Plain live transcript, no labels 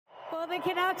Well, the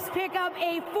Canucks pick up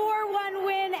a 4-1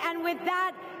 win, and with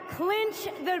that, clinch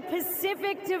the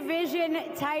Pacific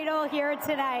Division title here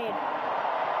tonight.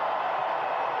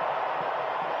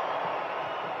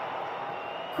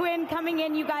 Quinn, coming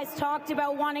in, you guys talked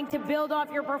about wanting to build off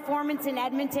your performance in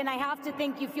Edmonton. I have to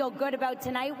think you feel good about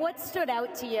tonight. What stood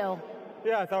out to you?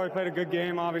 Yeah, I thought we played a good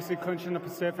game. Obviously, clinching the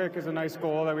Pacific is a nice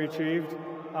goal that we achieved.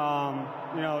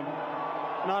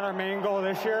 Not our main goal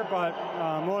this year, but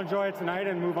we'll enjoy it tonight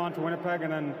and move on to Winnipeg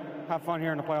and then have fun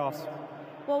here in the playoffs.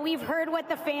 Well, we've heard what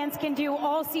the fans can do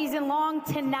all season long,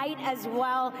 tonight as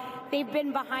well. They've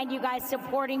been behind you guys,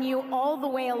 supporting you all the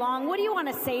way along. What do you want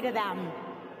to say to them?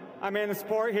 I mean, the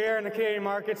sport here in the Canadian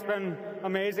market's been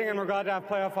amazing, and we're glad to have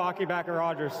playoff hockey back at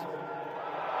Rogers.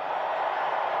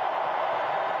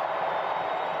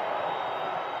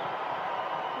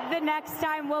 The next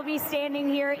time we'll be standing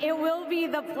here, it will be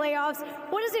the playoffs.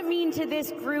 What does it mean to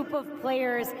this group of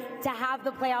players to have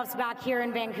the playoffs back here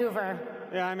in Vancouver?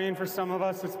 Yeah, I mean, for some of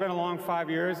us, it's been a long 5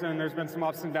 years, and there's been some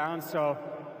ups and downs, so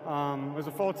it was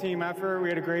a full team effort. We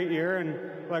had a great year, and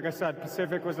like I said,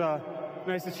 Pacific was a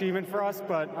nice achievement for us,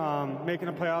 but making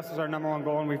the playoffs is our #1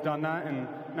 goal, and we've done that, and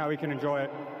now we can enjoy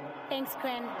it. Thanks,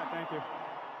 Quinn. Yeah, thank you.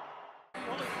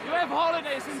 You have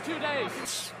holidays in 2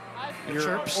 days.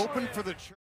 You're open for the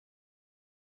church.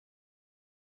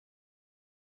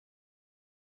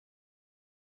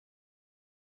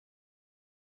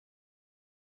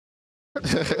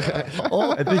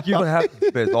 Oh, I think you're gonna have to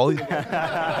spend all these.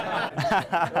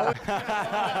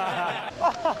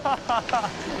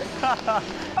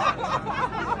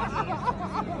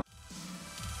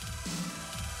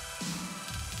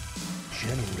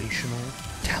 Generational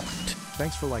talent.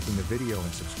 Thanks for liking the video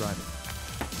and subscribing.